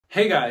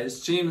Hey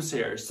guys, James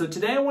here. So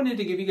today I wanted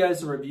to give you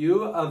guys a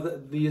review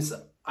of these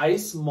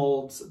ice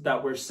molds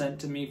that were sent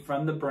to me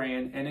from the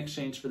brand in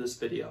exchange for this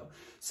video.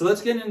 So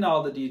let's get into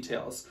all the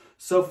details.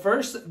 So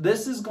first,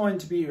 this is going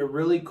to be a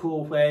really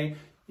cool way.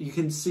 You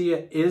can see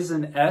it is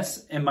an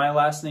S and my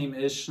last name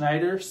is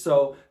Schneider.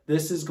 So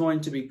this is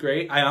going to be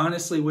great. I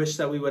honestly wish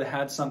that we would have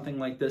had something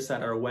like this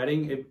at our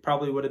wedding. It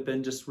probably would have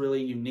been just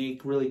really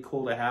unique, really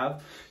cool to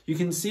have. You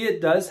can see it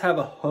does have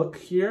a hook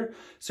here.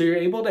 So you're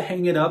able to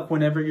hang it up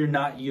whenever you're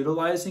not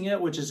utilizing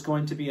it, which is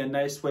going to be a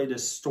nice way to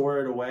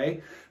store it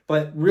away.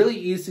 But really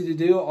easy to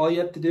do. All you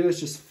have to do is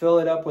just fill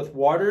it up with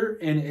water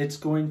and it's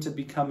going to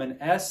become an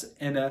S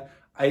in a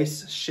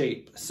ice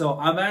shape. So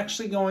I'm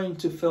actually going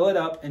to fill it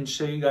up and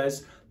show you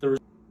guys the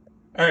result.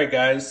 All right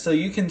guys, so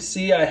you can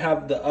see I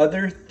have the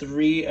other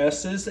three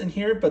S's in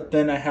here, but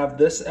then I have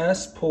this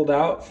S pulled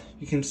out.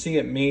 You can see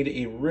it made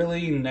a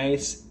really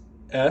nice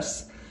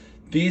S.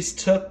 These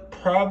took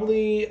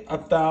probably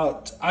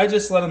about, I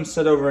just let them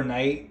sit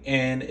overnight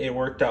and it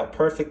worked out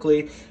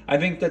perfectly. I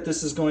think that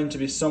this is going to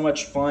be so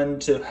much fun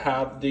to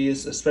have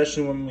these,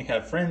 especially when we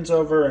have friends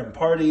over and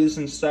parties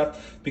and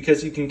stuff,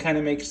 because you can kind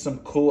of make some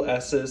cool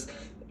S's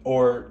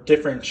or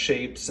different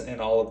shapes and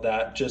all of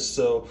that, just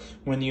so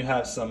when you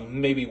have some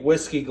maybe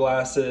whiskey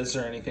glasses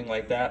or anything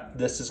like that,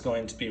 this is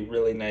going to be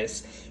really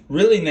nice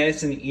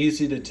and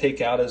easy to take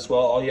out as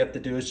well. All you have to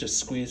do is just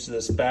squeeze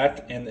this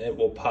back and it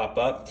will pop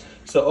up.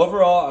 So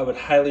overall, I would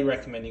highly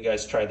recommend you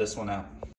guys try this one out.